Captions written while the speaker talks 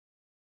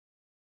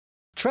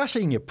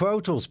Trashing your Pro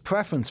Tools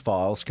preference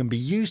files can be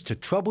used to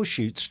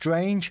troubleshoot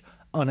strange,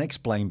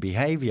 unexplained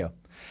behavior.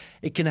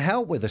 It can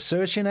help with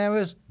assertion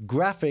errors,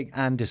 graphic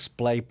and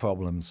display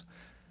problems.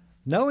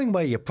 Knowing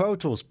where your Pro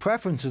Tools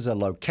preferences are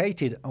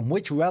located and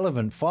which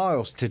relevant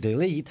files to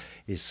delete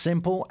is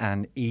simple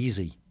and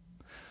easy.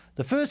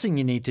 The first thing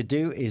you need to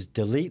do is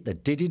delete the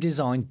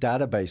DidiDesign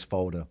database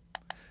folder.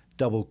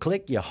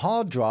 Double-click your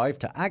hard drive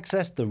to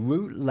access the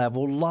root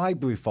level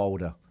library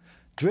folder.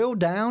 Drill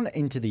down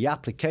into the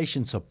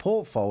application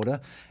support folder,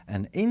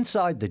 and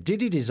inside the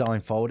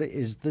DidiDesign folder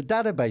is the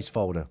database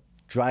folder.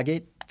 Drag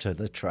it to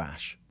the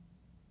trash.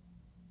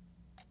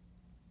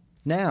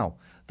 Now,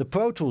 the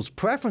Pro Tools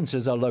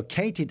preferences are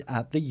located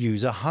at the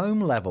user home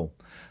level.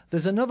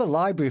 There's another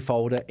library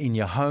folder in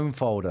your home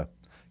folder.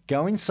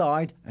 Go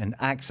inside and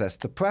access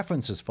the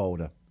preferences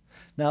folder.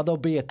 Now there'll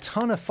be a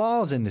ton of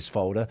files in this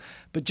folder,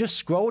 but just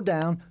scroll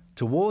down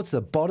towards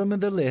the bottom of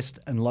the list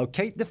and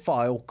locate the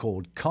file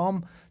called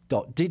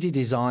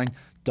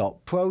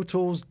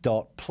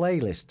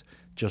com.dididesign.protools.playlist.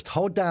 Just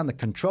hold down the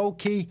Control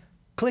key,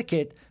 click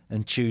it,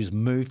 and choose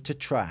Move to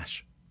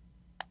Trash.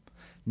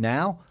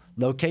 Now,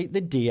 locate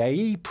the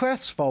DAE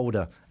prefs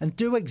folder and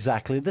do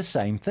exactly the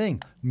same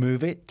thing.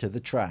 Move it to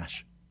the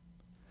trash.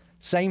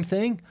 Same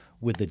thing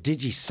with the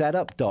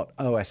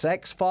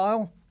digisetup.osx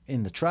file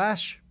in the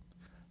trash.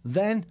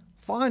 Then,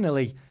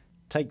 finally,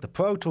 take the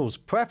Pro Tools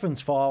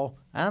preference file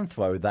and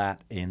throw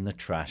that in the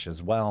trash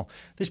as well.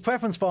 This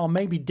preference file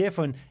may be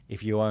different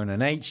if you own an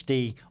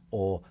HD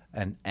or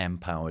an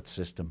M-powered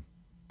system.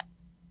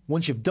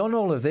 Once you've done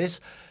all of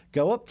this,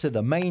 go up to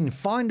the main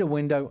Finder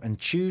window and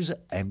choose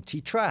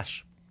Empty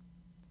Trash.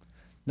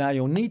 Now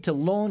you'll need to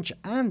launch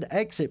and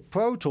exit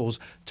Pro Tools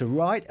to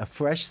write a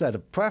fresh set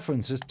of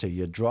preferences to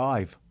your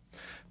drive.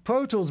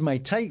 Pro Tools may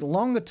take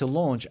longer to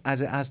launch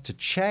as it has to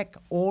check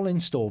all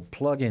installed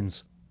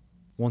plugins.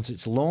 Once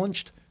it's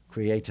launched,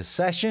 create a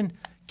session,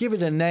 give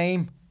it a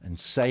name, and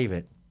save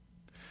it.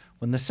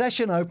 When the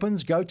session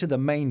opens, go to the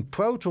main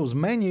Pro Tools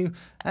menu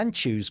and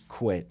choose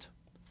Quit.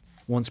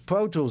 Once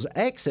Pro Tools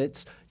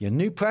exits, your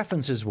new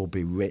preferences will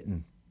be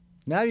written.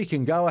 Now you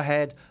can go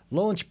ahead,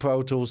 launch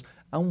Pro Tools,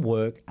 and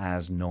work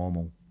as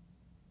normal.